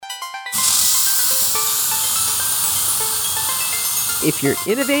If you're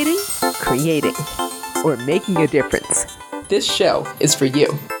innovating, creating, or making a difference, this show is for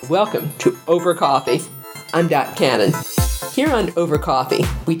you. Welcome to Over Coffee. I'm Dot Cannon. Here on Over Coffee,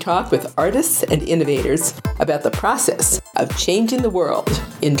 we talk with artists and innovators about the process of changing the world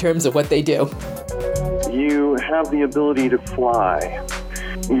in terms of what they do. You have the ability to fly.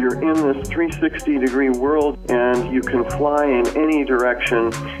 You're in this 360-degree world, and you can fly in any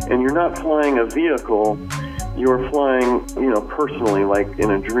direction, and you're not flying a vehicle. You're flying, personally, like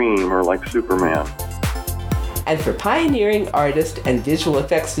in a dream or like Superman. And for pioneering artist and visual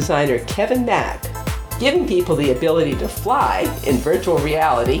effects designer Kevin Mack, giving people the ability to fly in virtual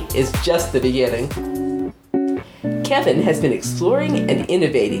reality is just the beginning. Kevin has been exploring and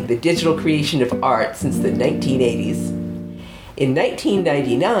innovating the digital creation of art since the 1980s. In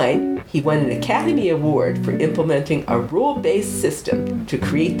 1999, he won an Academy Award for implementing a rule-based system to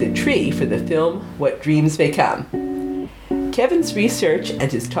create the tree for the film What Dreams May Come. Kevin's research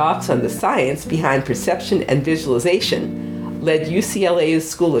and his talks on the science behind perception and visualization led UCLA's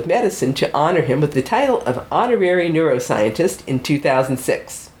School of Medicine to honor him with the title of Honorary Neuroscientist in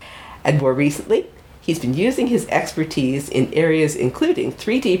 2006. And more recently, he's been using his expertise in areas including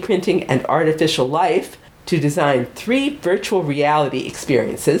 3D printing and artificial life to design 3 virtual reality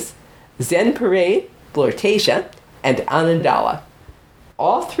experiences: Zen Parade, Blortasia, and Anandala.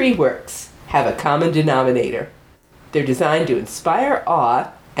 All 3 works have a common denominator. They're designed to inspire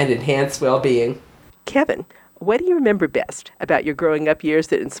awe and enhance well-being. Kevin, what do you remember best about your growing up years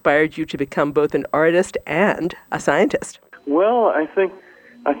that inspired you to become both an artist and a scientist? Well, I think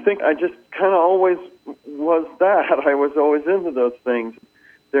I just kind of always was that. I was always into those things.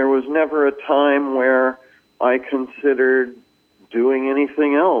 There was never a time where I considered doing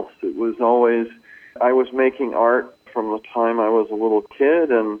anything else. It was always, I was making art from the time I was a little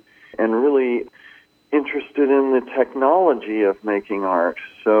kid and really interested in the technology of making art.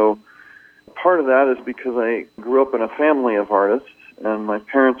 So part of that is because I grew up in a family of artists, and my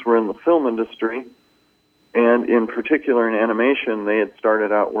parents were in the film industry, and in particular in animation, they had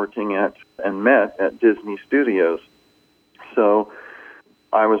started out working at and met at Disney Studios. So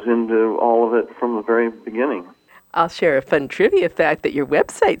I was into all of it from the very beginning. I'll share a fun trivia fact that your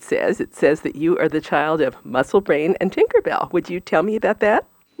website says. It says that you are the child of Muscle Brain and Tinkerbell. Would you tell me about that?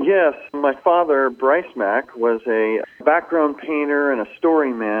 Yes. My father, Bryce Mack, was a background painter and a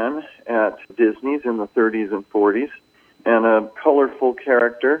story man at Disney's in the 30s and 40s, and a colorful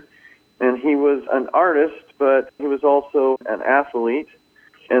character. And he was an artist, but he was also an athlete,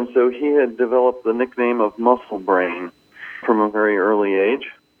 and so he had developed the nickname of Muscle Brain from a very early age.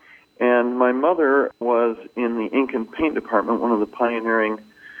 And my mother was in the ink and paint department, one of the pioneering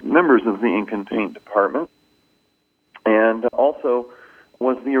members of the ink and paint department, and also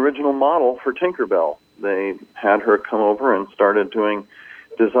was the original model for Tinkerbell. They had her come over and started doing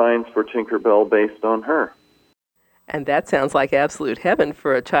designs for Tinkerbell based on her. And that sounds like absolute heaven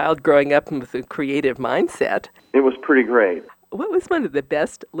for a child growing up with a creative mindset. It was pretty great. What was one of the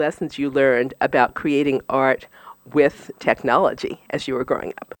best lessons you learned about creating art with technology as you were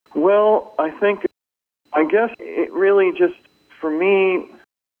growing up? Well, I guess it really just, for me,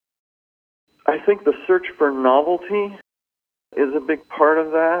 I think the search for novelty is a big part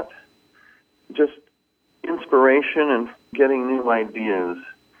of that. Just inspiration and getting new ideas.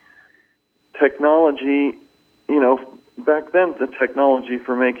 Technology, back then the technology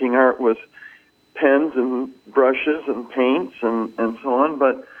for making art was pens and brushes and paints and so on,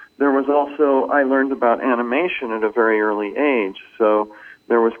 but there was also, I learned about animation at a very early age, so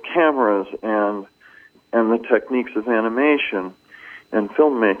there was cameras and the techniques of animation and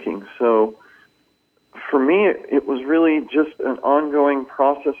filmmaking. So for me, it was really just an ongoing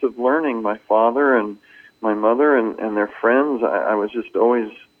process of learning. My father and my mother and their friends, I was just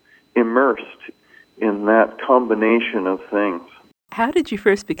always immersed in that combination of things. How did you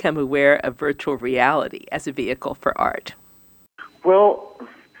first become aware of virtual reality as a vehicle for art? Well,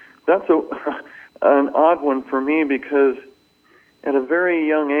 that's an odd one for me because at a very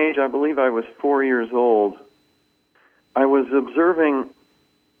young age, I believe I was 4 years old, I was observing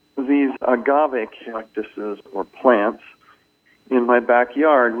these agave cactuses or plants in my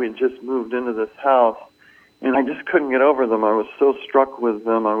backyard. We had just moved into this house, and I just couldn't get over them. I was so struck with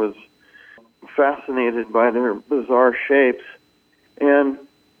them. I was fascinated by their bizarre shapes. And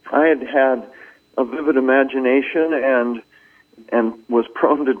I had a vivid imagination and was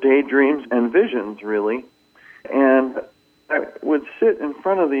prone to daydreams and visions, really. And I would sit in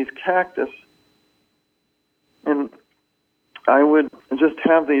front of these cactus, and I would just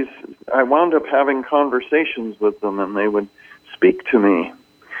have these, I wound up having conversations with them, and they would speak to me.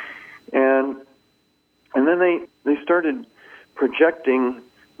 And then they started projecting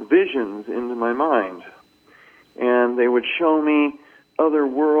visions into my mind. And they would show me other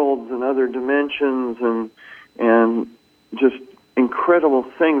worlds and other dimensions and just incredible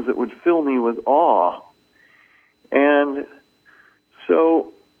things that would fill me with awe. And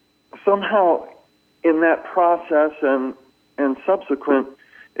so somehow in that process and subsequent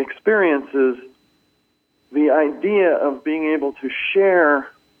experiences, the idea of being able to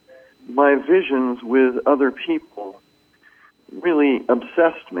share my visions with other people really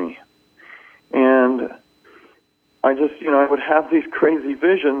obsessed me. And I just, I would have these crazy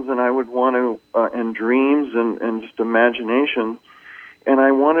visions, and I would want to, and dreams and just imagination, and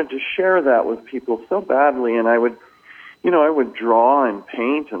I wanted to share that with people so badly. And I would, I would draw and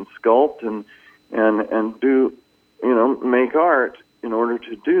paint and sculpt and do, make art in order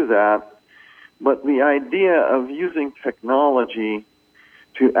to do that. But the idea of using technology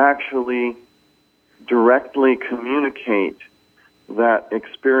to actually directly communicate that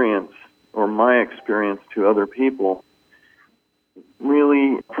experience or my experience to other people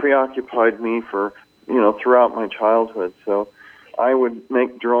really preoccupied me for, throughout my childhood. So I would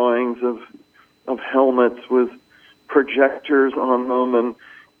make drawings of helmets with projectors on them, and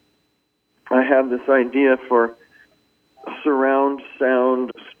I had this idea for surround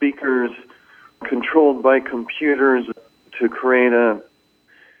sound speakers controlled by computers to create a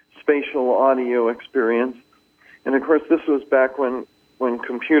spatial audio experience. And of course, this was back when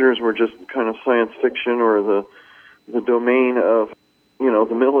computers were just kind of science fiction or the domain of,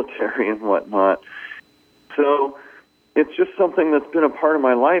 the military and whatnot. So it's just something that's been a part of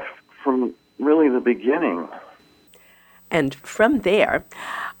my life from really the beginning. And from there,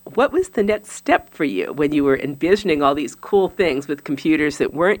 what was the next step for you when you were envisioning all these cool things with computers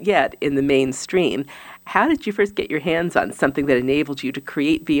that weren't yet in the mainstream? How did you first get your hands on something that enabled you to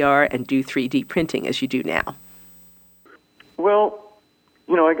create VR and do 3D printing as you do now? Well,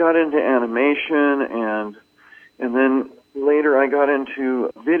 I got into animation, and then later I got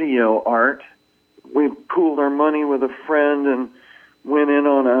into video art. We pooled our money with a friend and went in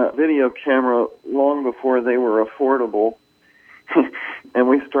on a video camera long before they were affordable. And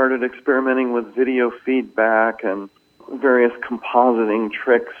we started experimenting with video feedback and various compositing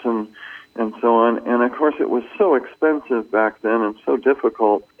tricks and so on. And of course it was so expensive back then and so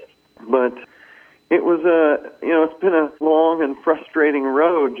difficult. But it was it's been a long and frustrating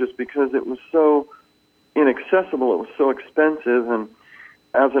road just because it was so inaccessible. It was so expensive. And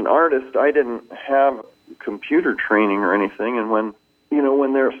as an artist, I didn't have computer training or anything. And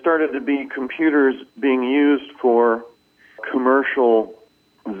when there started to be computers being used for commercial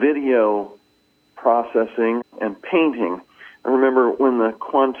video processing and painting, I remember when the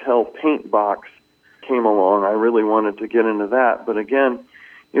Quantel paint box came along, I really wanted to get into that. But again,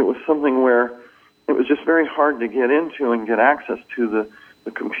 it was something where it was just very hard to get into and get access to.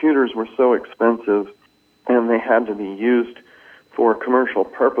 The computers were so expensive, and they had to be used for commercial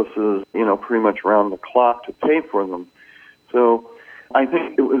purposes, pretty much around the clock to pay for them. So I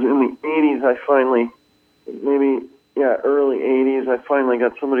think it was in the 80s I finally, early 80s, I finally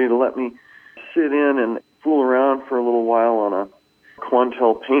got somebody to let me sit in and fool around for a little while on a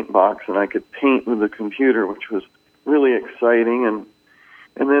Quantel paint box, and I could paint with the computer, which was really exciting.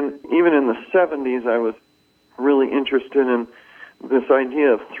 And then even in the 70s, I was really interested in this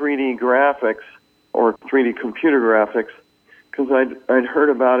idea of 3D graphics or 3D computer graphics, because I'd heard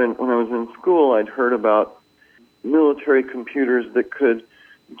about it when I was in school. I'd heard about military computers that could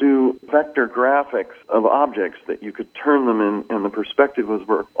do vector graphics of objects, that you could turn them in and the perspective was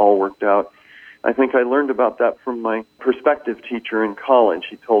all worked out. I think I learned about that from my perspective teacher in college.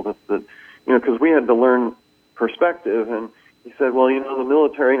 He told us that, because we had to learn perspective, and he said, well, the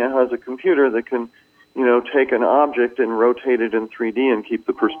military now has a computer that can, take an object and rotate it in 3D and keep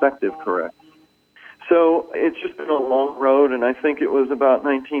the perspective correct. So it's just been a long road, and I think it was about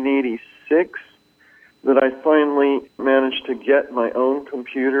 1986 that I finally managed to get my own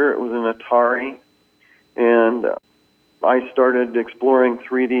computer. It was an Atari, and I started exploring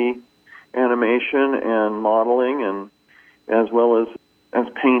 3D animation and modeling, and as well as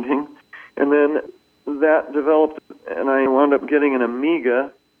painting. And then that developed, and I wound up getting an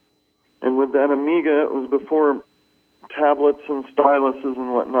Amiga. And with that Amiga, it was before tablets and styluses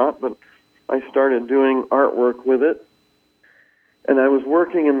and whatnot, but I started doing artwork with it. And I was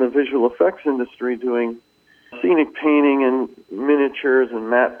working in the visual effects industry doing scenic painting and miniatures and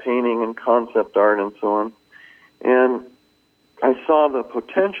matte painting and concept art and so on. And I saw the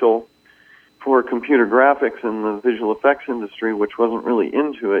potential for computer graphics in the visual effects industry, which wasn't really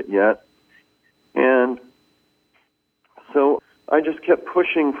into it yet. And so I just kept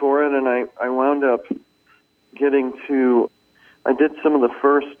pushing for it, and I wound up getting to I did some of the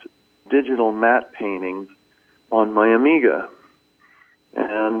first digital matte paintings on my Amiga.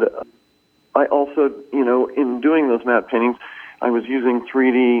 And I also, in doing those matte paintings, I was using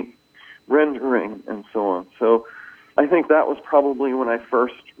 3D rendering and so on. So I think that was probably when I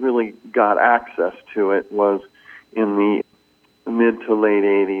first really got access to it, was in the mid to late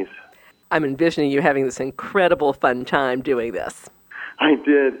 80s. I'm envisioning you having this incredible fun time doing this. I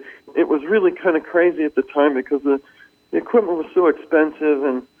did. It was really kind of crazy at the time because the equipment was so expensive,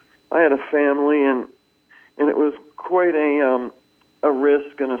 and I had a family, and it was quite a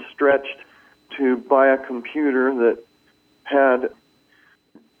risk and a stretch to buy a computer that had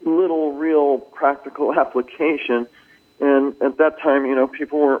little real practical application. And at that time,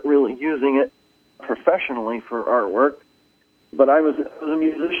 people weren't really using it professionally for artwork. But I was a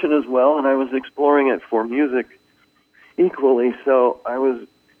musician as well, and I was exploring it for music equally. So I was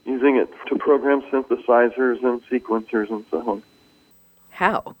using it to program synthesizers and sequencers and so on.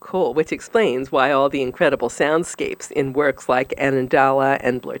 How cool, which explains why all the incredible soundscapes in works like Anandala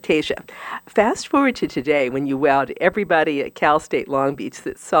and Blortasia. Fast forward to today when you wowed everybody at Cal State Long Beach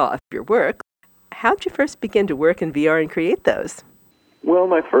that saw your work. How'd you first begin to work in VR and create those? Well,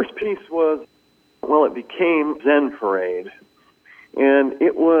 my first piece it became Zen Parade. And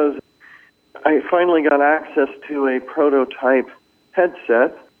I finally got access to a prototype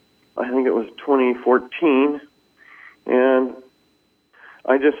headset. I think it was 2014. And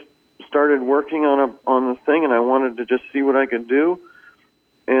I just started working on the thing, and I wanted to just see what I could do.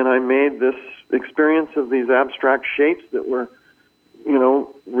 And I made this experience of these abstract shapes that were,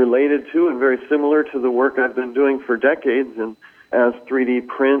 related to and very similar to the work I've been doing for decades, and as 3D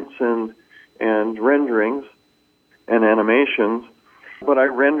prints and renderings and animations. But I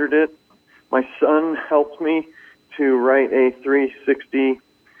rendered it. My son helped me to write a 360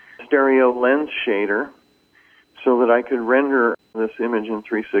 stereo lens shader so that I could render this image in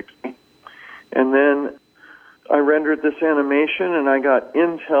 360. And then I rendered this animation, and I got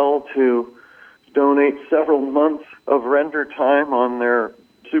Intel to donate several months of render time on their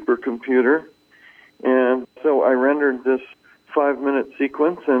supercomputer. And so I rendered this 5-minute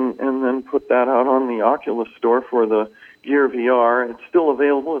sequence and then put that out on the Oculus store for the Gear VR. It's still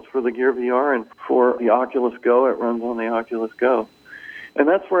available. It's for the Gear VR, and for the Oculus Go, it runs on the Oculus Go. And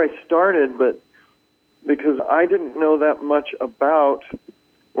that's where I started, but because I didn't know that much about,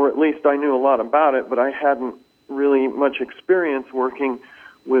 or at least I knew a lot about it, but I hadn't really much experience working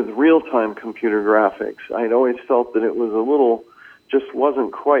with real-time computer graphics. I'd always felt that it was just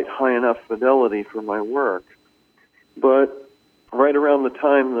wasn't quite high enough fidelity for my work. But right around the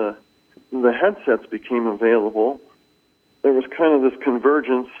time the headsets became available, there was kind of this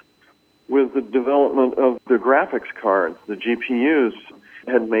convergence with the development of the graphics cards. The GPUs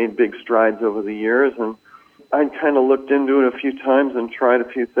had made big strides over the years, and I'd kind of looked into it a few times and tried a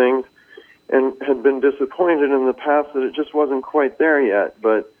few things and had been disappointed in the past that it just wasn't quite there yet.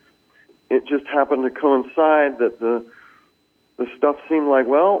 But it just happened to coincide that the stuff seemed like,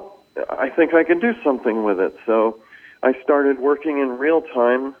 well, I think I can do something with it. So I started working in real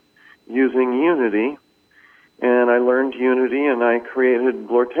time using Unity, and I learned Unity, and I created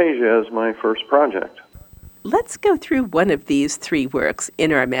Blortasia as my first project. Let's go through one of these 3 works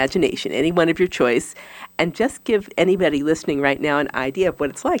in our imagination, any one of your choice, and just give anybody listening right now an idea of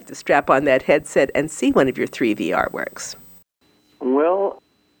what it's like to strap on that headset and see one of your 3 VR works. Well,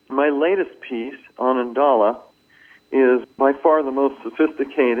 my latest piece, Anandala, is by far the most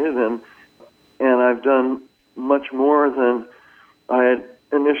sophisticated, and I've done much more than I had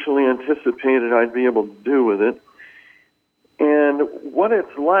initially anticipated I'd be able to do with it. And what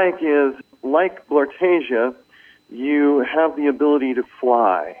it's like is, like Blortasia, you have the ability to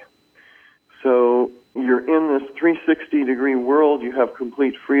fly. So you're in this 360-degree world, you have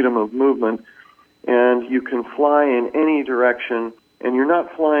complete freedom of movement, and you can fly in any direction, and you're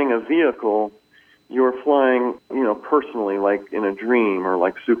not flying a vehicle, you're flying, personally, like in a dream or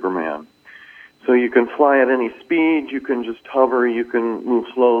like Superman. So you can fly at any speed, you can just hover, you can move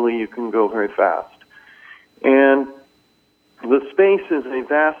slowly, you can go very fast. And the space is a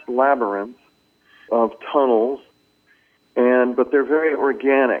vast labyrinth of tunnels, but they're very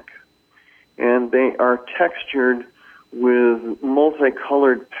organic, and they are textured with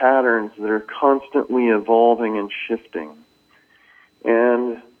multicolored patterns that are constantly evolving and shifting.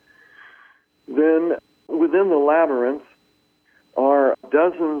 And then within the labyrinth are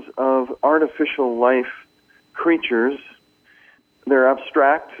dozens of artificial life creatures. They're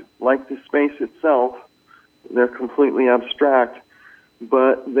abstract, like the space itself. They're completely abstract,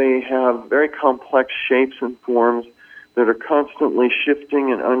 but they have very complex shapes and forms that are constantly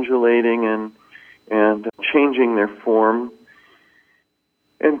shifting and undulating and changing their form.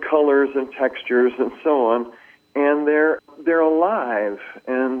 and colors and textures and so on. And they're alive,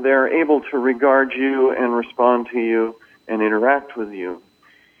 and they're able to regard you and respond to you and interact with you.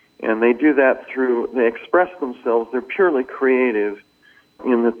 And they do that they express themselves. They're purely creative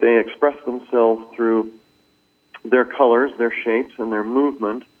in that they express themselves through their colors, their shapes, and their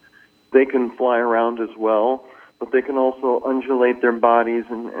movement. They can fly around as well, but they can also undulate their bodies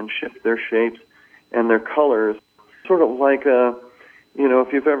and shift their shapes and their colors. Sort of like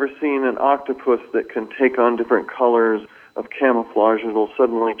if you've ever seen an octopus that can take on different colors of camouflage, it'll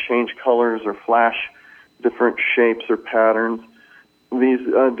suddenly change colors or flash different shapes or patterns. These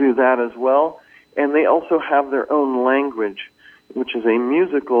do that as well. And they also have their own language, which is a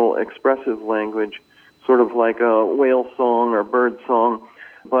musical, expressive language, sort of like a whale song or bird song,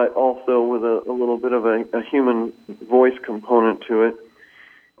 but also with a little bit of a human voice component to it.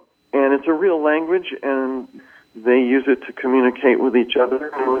 And it's a real language, and they use it to communicate with each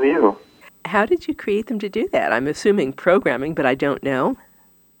other and with you. How did you create them to do that? I'm assuming programming, but I don't know.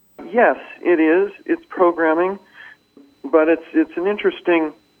 Yes, it is. It's programming, but it's an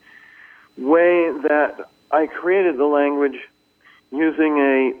interesting way that I created the language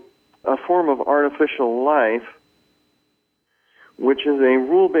using a form of artificial life, which is a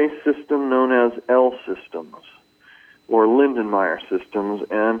rule-based system known as L systems, or Lindenmayer systems,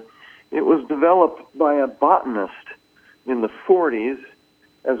 and it was developed by a botanist in the 40s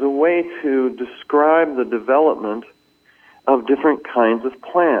as a way to describe the development of different kinds of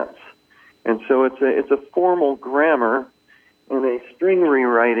plants. And so it's a formal grammar and a string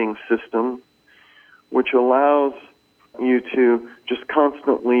rewriting system which allows you to just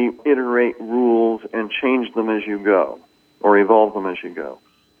constantly iterate rules and change them as you go, or evolve them as you go.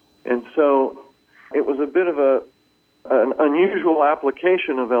 And so it was a bit of an unusual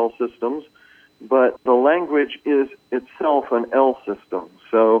application of L systems, but the language is itself an L system.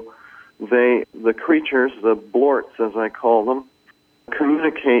 So the creatures, the blorts as I call them,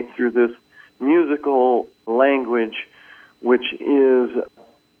 communicate through this musical language which is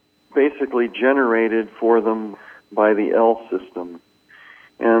basically generated for them by the L system.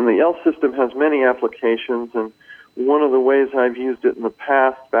 And the L system has many applications, and one of the ways I've used it in the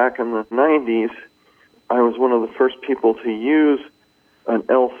past, back in the 90s, I was one of the first people to use an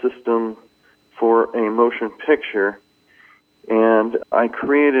L system for a motion picture, and I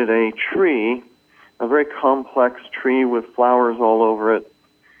created a tree, a very complex tree with flowers all over it,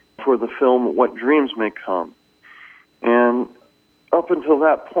 for the film What Dreams May Come. And up until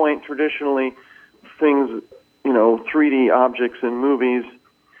that point, traditionally, things, 3D objects in movies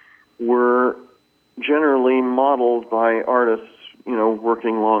were generally modeled by artists,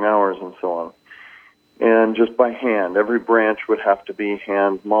 working long hours and so on. And just by hand. Every branch would have to be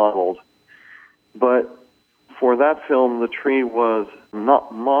hand modeled. But for that film, the tree was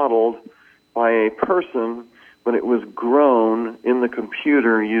not modeled by a person, but it was grown in the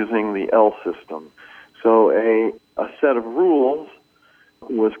computer using the L system. So a set of rules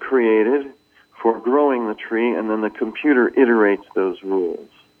was created for growing the tree, and then the computer iterates those rules.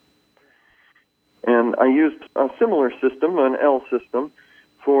 And I used a similar system, an L system,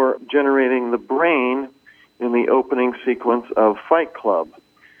 for generating the brain in the opening sequence of Fight Club,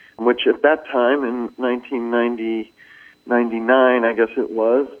 which at that time, in 1999, I guess it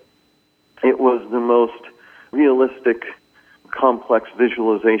was the most realistic, complex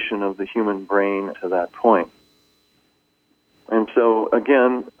visualization of the human brain to that point. And so,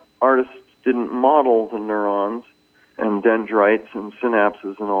 again, artists didn't model the neurons and dendrites and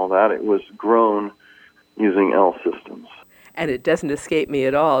synapses and all that. It was grown using L systems. And it doesn't escape me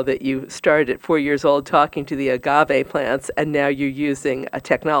at all that you started at 4 years old talking to the agave plants, and now you're using a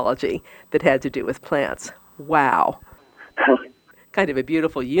technology that had to do with plants. Wow. Kind of a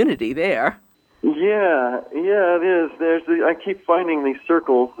beautiful unity there. Yeah, it is. I keep finding these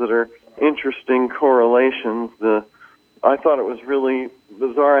circles that are interesting correlations. I thought it was really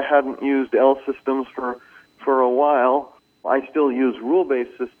bizarre. I hadn't used L systems for a while. I still use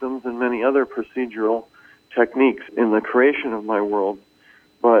rule-based systems and many other procedural techniques in the creation of my world,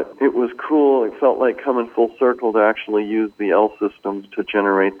 but it was cool. It felt like coming full circle to actually use the L systems to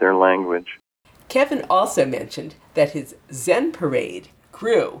generate their language. Kevin also mentioned that his Zen parade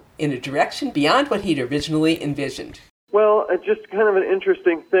grew in a direction beyond what he'd originally envisioned. Well, just kind of an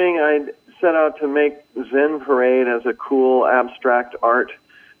interesting thing. I'd set out to make Zen Parade as a cool abstract art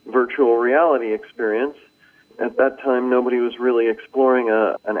virtual reality experience. At that time, nobody was really exploring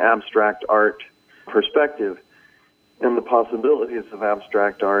an abstract art perspective and the possibilities of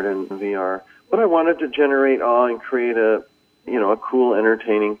abstract art in VR. But I wanted to generate awe and create a cool,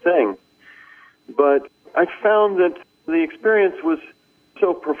 entertaining thing. But I found that the experience was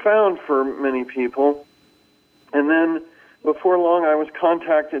so profound for many people. And then before long, I was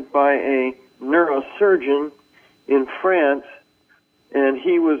contacted by a neurosurgeon in France, and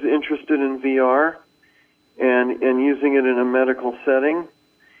he was interested in VR and using it in a medical setting.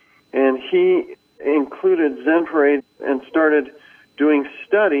 And he included Zen Parade and started doing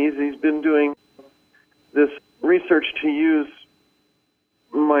studies. He's been doing this research to use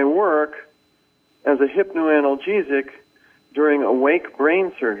my work as a hypnoanalgesic during awake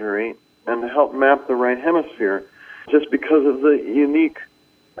brain surgery and to help map the right hemisphere. Just because of the unique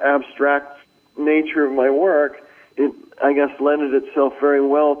abstract nature of my work, it, I guess, lended itself very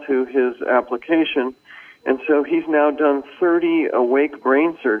well to his application. And so he's now done 30 awake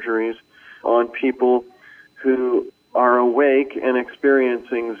brain surgeries on people who are awake and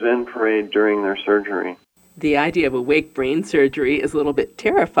experiencing Zen Parade during their surgery. The idea of awake brain surgery is a little bit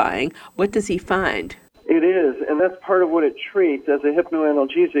terrifying. What does he find? It is, and that's part of what it treats. As a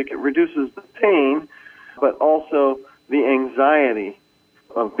hypnoanalgesic, it reduces the pain, but also the anxiety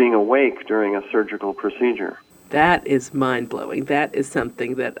of being awake during a surgical procedure. That is mind-blowing. That is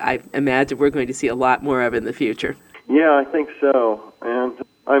something that I imagine we're going to see a lot more of in the future. Yeah, I think so. And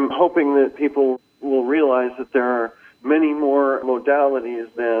I'm hoping that people will realize that there are many more modalities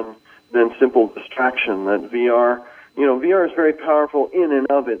than simple distraction, that VR is very powerful in and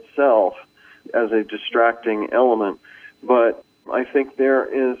of itself as a distracting element, but I think there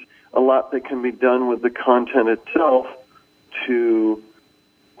is a lot that can be done with the content itself to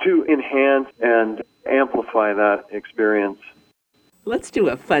enhance and amplify that experience. Let's do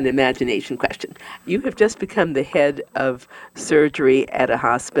a fun imagination question. You have just become the head of surgery at a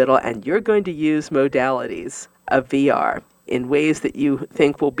hospital, and you're going to use modalities of VR in ways that you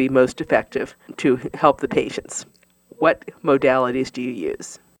think will be most effective to help the patients. What modalities do you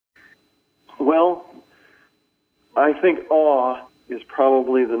use? Well, I think awe is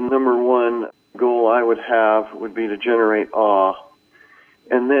probably the number one goal I would have, would be to generate awe.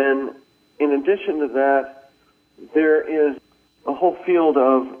 And then, in addition to that, there is a whole field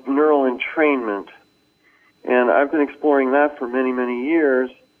of neural entrainment. And I've been exploring that for many, many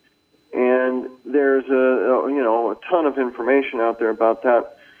years. And there's a ton of information out there about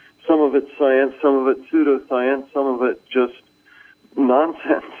that. Some of it's science, some of it's pseudoscience, some of it just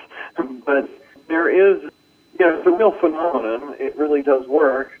nonsense. But there is, it's a real phenomenon. It really does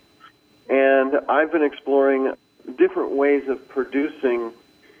work. And I've been exploring different ways of producing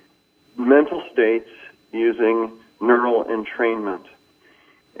mental states using neural entrainment.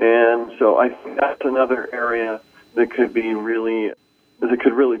 And so I think that's another area that could really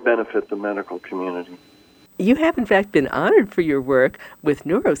benefit the medical community. You have, in fact, been honored for your work with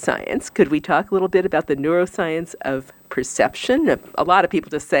neuroscience. Could we talk a little bit about the neuroscience of perception? A lot of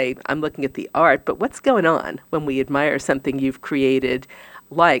people just say, I'm looking at the art, but what's going on when we admire something you've created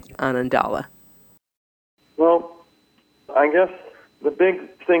like Anandala? Well, I guess the big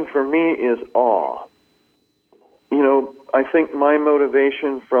thing for me is awe. I think my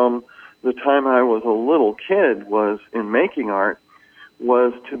motivation from the time I was a little kid was in making art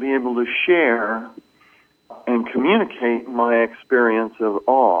was to be able to share and communicate my experience of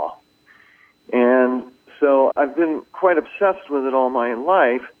awe. And so I've been quite obsessed with it all my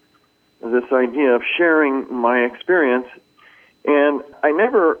life, this idea of sharing my experience. And I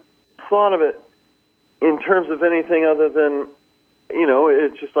never thought of it in terms of anything other than,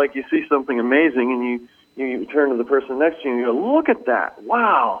 it's just like you see something amazing and you turn to the person next to you and you go, look at that,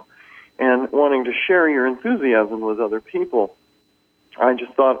 wow, and wanting to share your enthusiasm with other people. I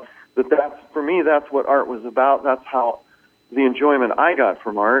just thought that's what art was about. That's how the enjoyment I got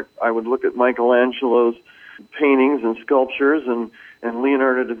from art. I would look at Michelangelo's paintings and sculptures and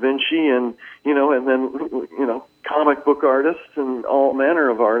Leonardo da Vinci and then comic book artists and all manner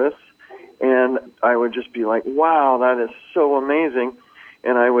of artists. And I would just be like, wow, that is so amazing.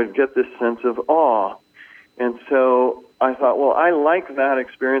 And I would get this sense of awe. And so I thought, well, I like that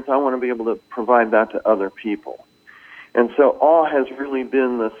experience. I want to be able to provide that to other people. And so awe has really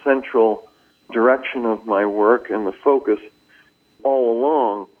been the central direction of my work and the focus all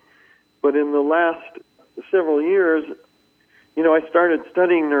along. But in the last several years, I started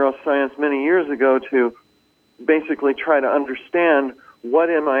studying neuroscience many years ago to basically try to understand what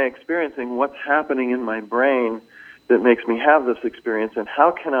am I experiencing, what's happening in my brain that makes me have this experience, and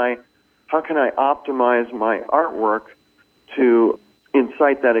how can I optimize my artwork to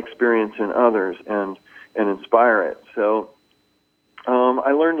incite that experience in others and inspire it. So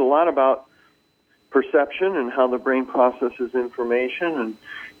I learned a lot about perception and how the brain processes information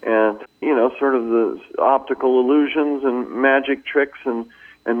and sort of the optical illusions and magic tricks and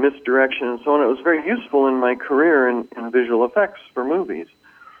and misdirection and so on. It was very useful in my career in visual effects for movies.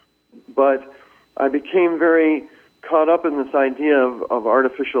 But I became very caught up in this idea of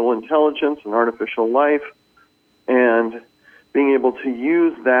artificial intelligence and artificial life, and being able to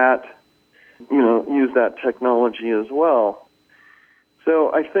use that technology as well.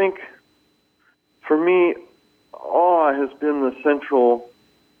 So I think, for me, awe has been the central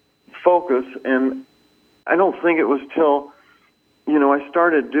focus, and I don't think it was till, I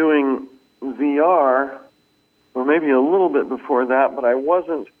started doing VR, or maybe a little bit before that, but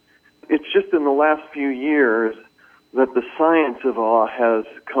it's just in the last few years that the science of awe has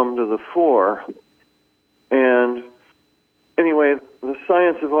come to the fore. And anyway, the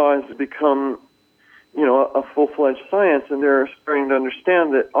science of awe has become, a full-fledged science, and they're starting to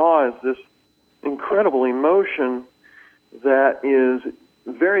understand that awe is this incredible emotion that is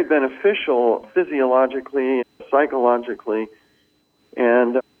very beneficial physiologically, psychologically,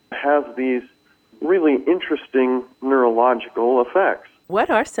 and has these really interesting neurological effects. What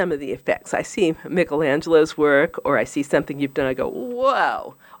are some of the effects? I see Michelangelo's work, or I see something you've done, I go,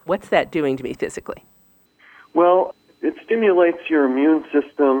 whoa, what's that doing to me physically? Well, it stimulates your immune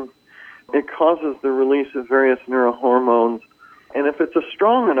system. It causes the release of various neurohormones. And if it's a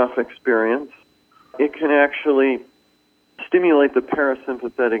strong enough experience, it can actually stimulate the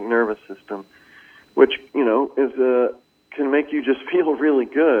parasympathetic nervous system, which, can make you just feel really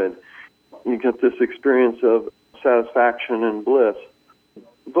good. You get this experience of satisfaction and bliss.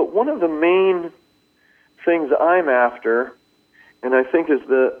 But one of the main things I'm after, and I think is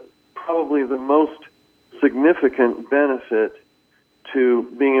probably the most significant benefit to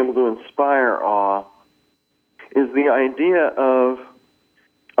being able to inspire awe, is the idea of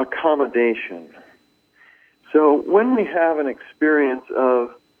accommodation. So when we have an experience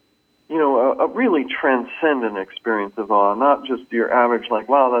of, a really transcendent experience of awe, not just your average, like,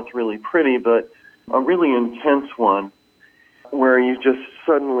 wow, that's really pretty, but a really intense one, where you just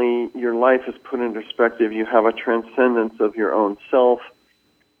suddenly, your life is put in perspective, you have a transcendence of your own self.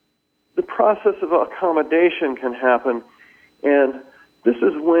 The process of accommodation can happen, and this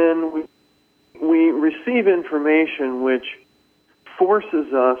is when we receive information which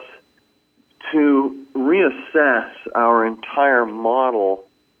forces us to reassess our entire model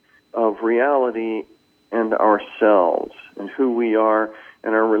of reality and ourselves and who we are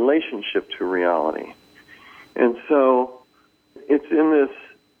and our relationship to reality. And so it's in this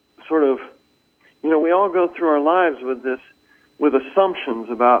sort of, we all go through our lives with assumptions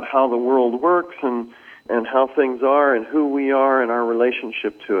about how the world works and how things are and who we are and our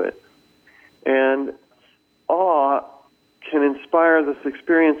relationship to it. And awe can inspire this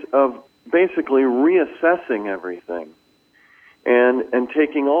experience of basically reassessing everything and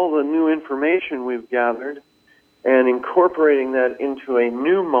taking all the new information we've gathered and incorporating that into a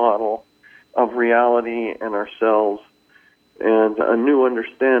new model of reality and ourselves and a new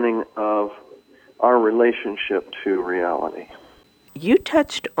understanding of our relationship to reality. You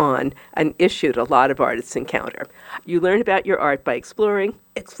touched on an issue that a lot of artists encounter. You learn about your art by exploring.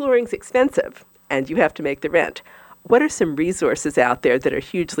 Exploring's expensive, and you have to make the rent. What are some resources out there that are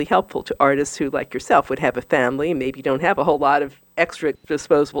hugely helpful to artists who, like yourself, would have a family and maybe don't have a whole lot of extra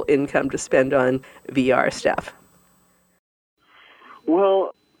disposable income to spend on VR stuff?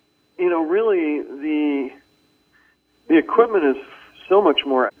 Well, really the equipment is so much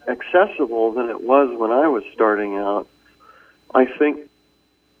more accessible than it was when I was starting out. I think,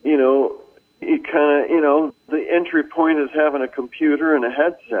 the entry point is having a computer and a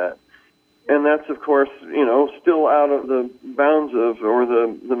headset. And that's, of course, still out of the bounds of, or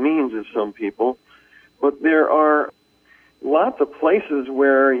the means of some people. But there are lots of places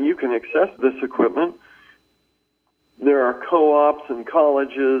where you can access this equipment. There are co-ops and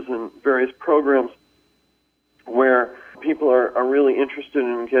colleges and various programs where people are really interested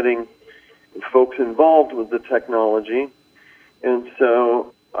in getting folks involved with the technology. And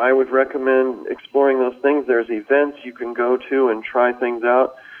so I would recommend exploring those things. There's events you can go to and try things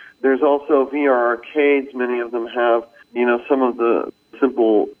out. There's also VR arcades. Many of them have, some of the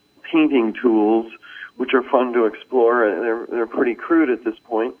simple painting tools, which are fun to explore. They're pretty crude at this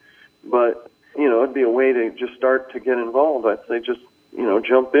point, but, it'd be a way to just start to get involved. I'd say just,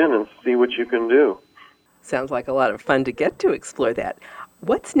 jump in and see what you can do. Sounds like a lot of fun to get to explore that.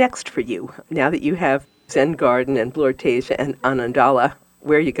 What's next for you now that you have Zen Garden and Blue Artesia and Anandala?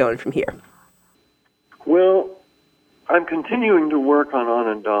 Where are you going from here? Well, I'm continuing to work on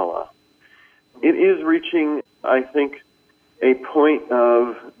Anandala. It is reaching, I think, a point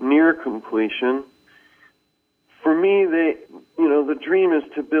of near completion. For me, the dream is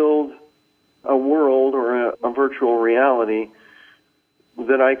to build a world or a virtual reality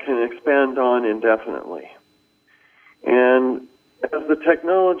that I can expand on indefinitely. And as the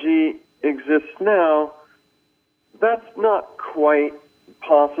technology exists now, that's not quite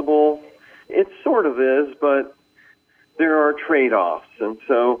possible. It sort of is, but there are trade-offs. And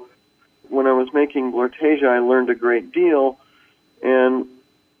so when I was making Blurtasia, I learned a great deal. And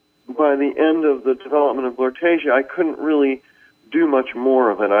by the end of the development of Blurtasia, I couldn't really do much more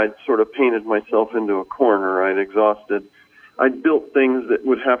of it. I'd sort of painted myself into a corner. I'd built things that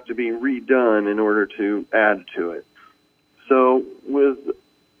would have to be redone in order to add to it. So with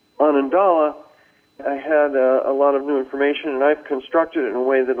Anandala, I had a lot of new information, and I've constructed it in a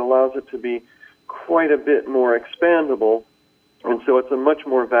way that allows it to be quite a bit more expandable. And so it's a much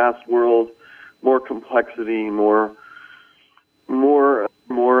more vast world, more complexity, more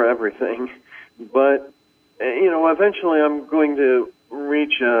everything. But, eventually I'm going to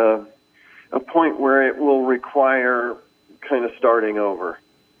reach a point where it will require kind of starting over.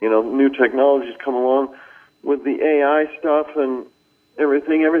 New technologies come along with the AI stuff and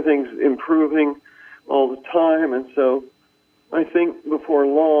everything's improving all the time. And so I think before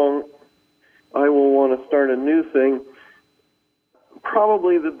long, I will want to start a new thing.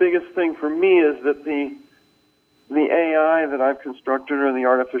 Probably the biggest thing for me is that the AI that I've constructed, or the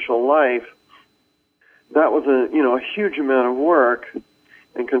artificial life, that was a huge amount of work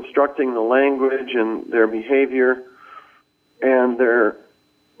in constructing the language and their behavior and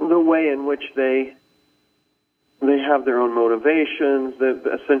the way in which they have their own motivations,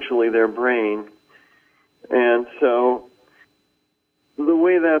 essentially their brain. And so the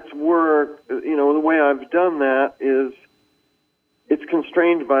way that's worked, the way I've done that is it's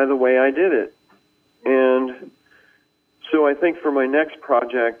constrained by the way I did it. And so I think for my next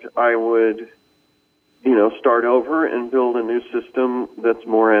project, I would, start over and build a new system that's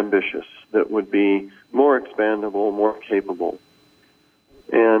more ambitious, that would be more expandable, more capable.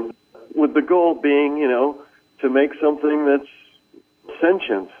 And with the goal being, to make something that's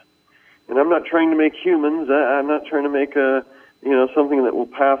sentient. And I'm not trying to make humans. I'm not trying to make something that will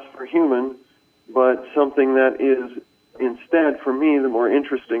pass for human, but something that is instead, for me, the more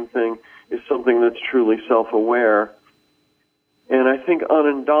interesting thing is something that's truly self-aware. And I think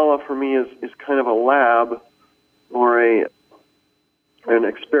Anandala for me is kind of a lab or an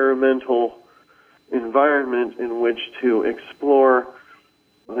experimental environment in which to explore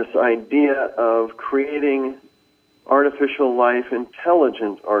this idea of creating artificial life,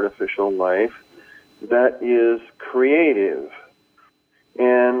 intelligent artificial life, that is creative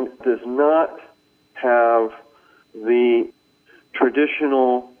and does not have the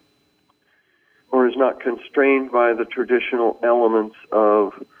traditional, or is not constrained by the traditional elements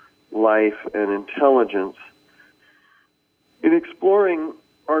of life and intelligence. In exploring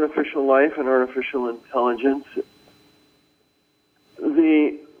artificial life and artificial intelligence,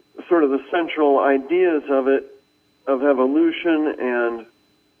 the sort of the central ideas of it, of evolution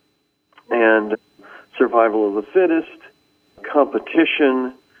and survival of the fittest,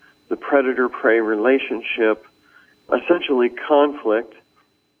 competition, the predator-prey relationship, essentially conflict,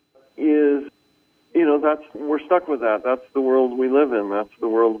 is, we're stuck with that. That's the world we live in. That's the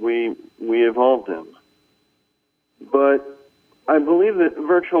world we evolved in. But I believe that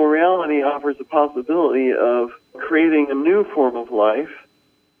virtual reality offers the possibility of creating a new form of life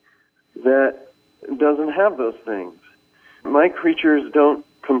that doesn't have those things. My creatures don't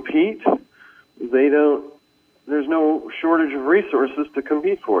compete. There's no shortage of resources to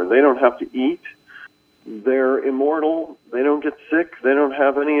compete for. They don't have to eat. They're immortal. They don't get sick. They don't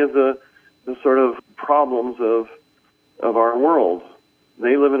have any of the sort of problems of our world.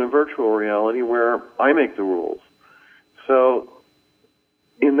 They live in a virtual reality where I make the rules. So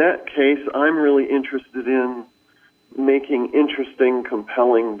in that case, I'm really interested in making interesting,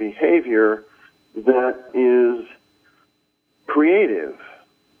 compelling behavior that is creative.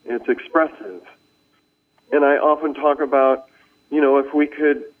 It's expressive. And I often talk about, if we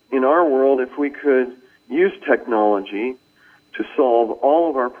could, in our world, if we could use technology to solve all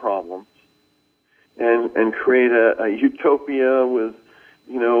of our problems and create a utopia with,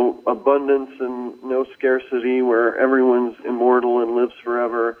 abundance and no scarcity, where everyone's immortal and lives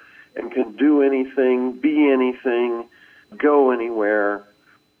forever and can do anything, be anything, go anywhere.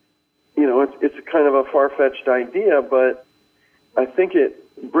 It's kind of a far-fetched idea, but I think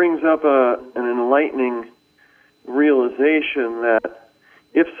it brings up an enlightening realization that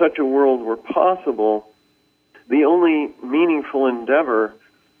if such a world were possible, the only meaningful endeavor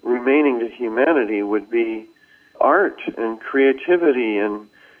remaining to humanity would be art and creativity and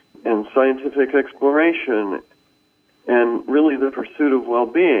scientific exploration and really the pursuit of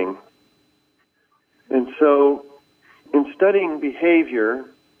well-being. And so in studying behavior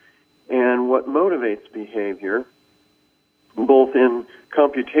and what motivates behavior, both in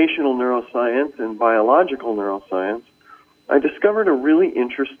computational neuroscience and biological neuroscience, I discovered a really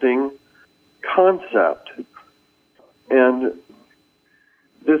interesting concept. And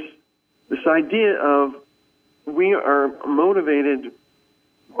this idea of we are motivated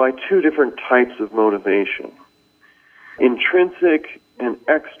by two different types of motivation, intrinsic and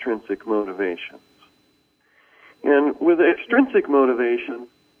extrinsic motivations. And with extrinsic motivation,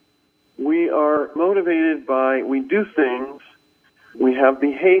 we are motivated by, we do things, we have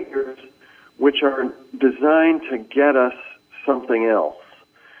behaviors which are designed to get us something else.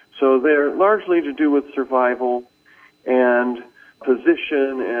 So they're largely to do with survival and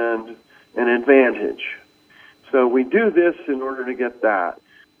position and an advantage. So we do this in order to get that.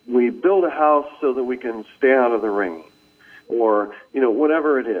 We build a house so that we can stay out of the rain, or,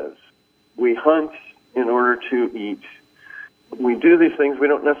 whatever it is. We hunt in order to eat. We do these things. We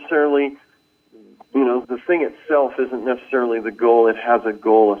don't necessarily, the thing itself isn't necessarily the goal. It has a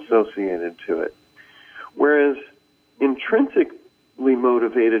goal associated to it. Whereas intrinsically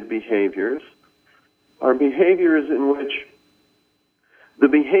motivated behaviors are behaviors in which the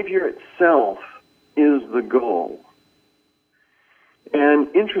behavior itself is the goal.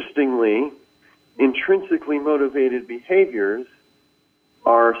 And interestingly, intrinsically motivated behaviors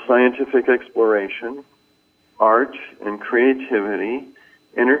are scientific exploration, art and creativity,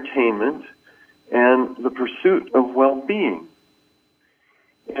 entertainment, and the pursuit of well-being.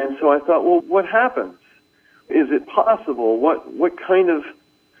 And so I thought, well, what happens? Is it possible? What kind of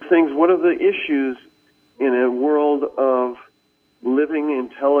things, what are the issues in a world of living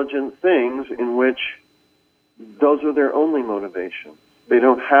intelligent things in which those are their only motivations? They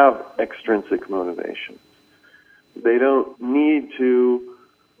don't have extrinsic motivations. They don't need to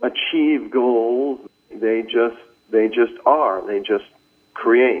achieve goals. They just are. They just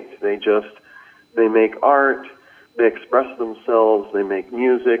create. They make art. They express themselves. They make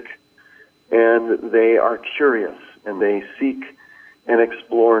music. And they are curious, and they seek and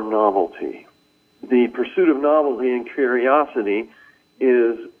explore novelty. The pursuit of novelty and curiosity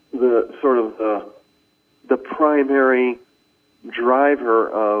is the sort of the primary driver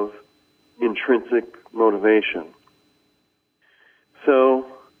of intrinsic motivation. So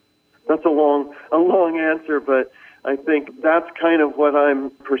that's a long answer, but I think that's kind of what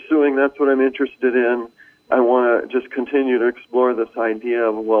I'm pursuing. That's what I'm interested in. I want to just continue to explore this idea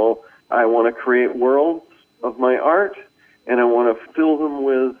of, well, I want to create worlds of my art, and I want to fill them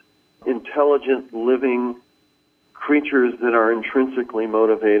with intelligent, living creatures that are intrinsically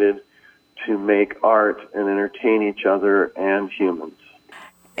motivated to make art and entertain each other and humans.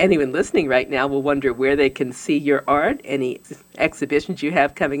 Anyone listening right now will wonder where they can see your art, any exhibitions you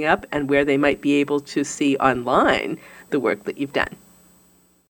have coming up, and where they might be able to see online the work that you've done.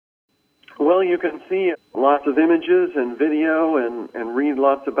 Well, you can see lots of images and video and read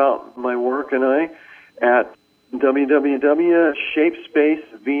lots about my work and I at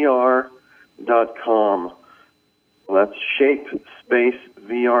www.shapespacevr.com. That's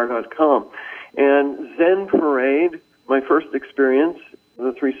shapespacevr.com. And Zen Parade, my first experience,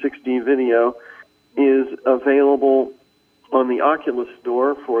 the 360 video, is available on the Oculus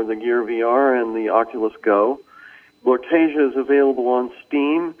Store for the Gear VR and the Oculus Go. Lorcasia is available on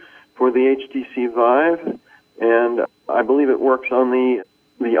Steam for the HTC Vive, and I believe it works on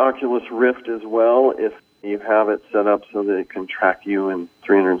the Oculus Rift as well if you have it set up so that it can track you in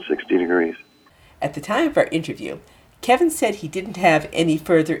 360 degrees. At the time of our interview, Kevin said he didn't have any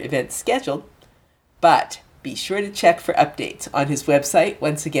further events scheduled, but be sure to check for updates on his website,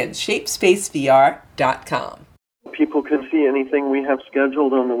 once again, shapespacevr.com. People can see anything we have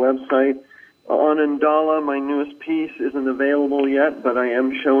scheduled on the website. Onondaga, my newest piece, isn't available yet, but I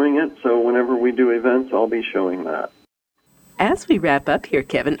am showing it, so whenever we do events, I'll be showing that. As we wrap up here,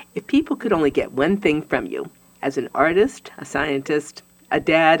 Kevin, if people could only get one thing from you, as an artist, a scientist, a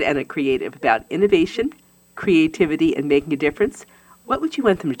dad, and a creative, about innovation, creativity, and making a difference, what would you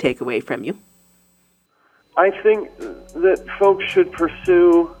want them to take away from you? I think that folks should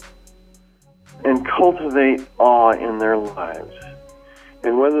pursue and cultivate awe in their lives.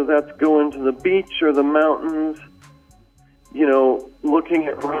 And whether that's going to the beach or the mountains, looking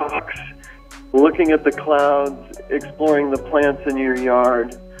at rocks, looking at the clouds, exploring the plants in your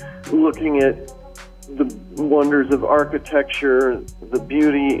yard, looking at the wonders of architecture, the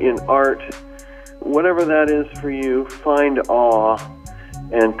beauty in art, whatever that is for you, find awe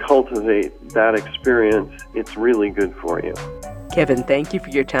and cultivate that experience. It's really good for you. Kevin, thank you for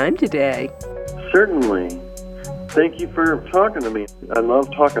your time today. Certainly. Thank you for talking to me. I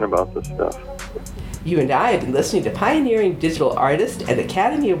love talking about this stuff. You and I have been listening to pioneering digital artist and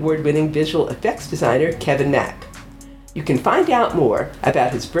Academy Award-winning visual effects designer Kevin Mack. You can find out more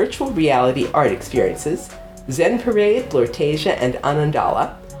about his virtual reality art experiences, Zen Parade, Blurtasia, and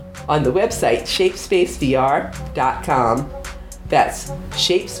Anandala, on the website shapespacevr.com. That's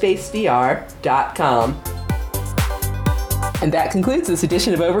shapespacevr.com. And that concludes this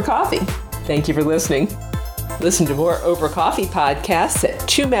edition of Over Coffee. Thank you for listening. Listen to more Over Coffee podcasts at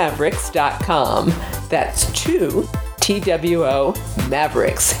twomavericks.com. That's two, T-W-O,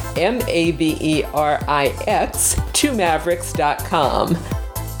 Mavericks, M-A-V-E-R-I-X, twomavericks.com.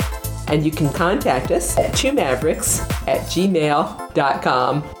 And you can contact us at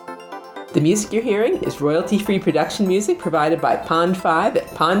twomavericks@gmail.com. The music you're hearing is royalty-free production music provided by Pond5 at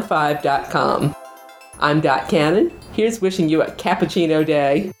pond5.com. I'm Dot Cannon. Here's wishing you a cappuccino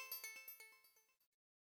day.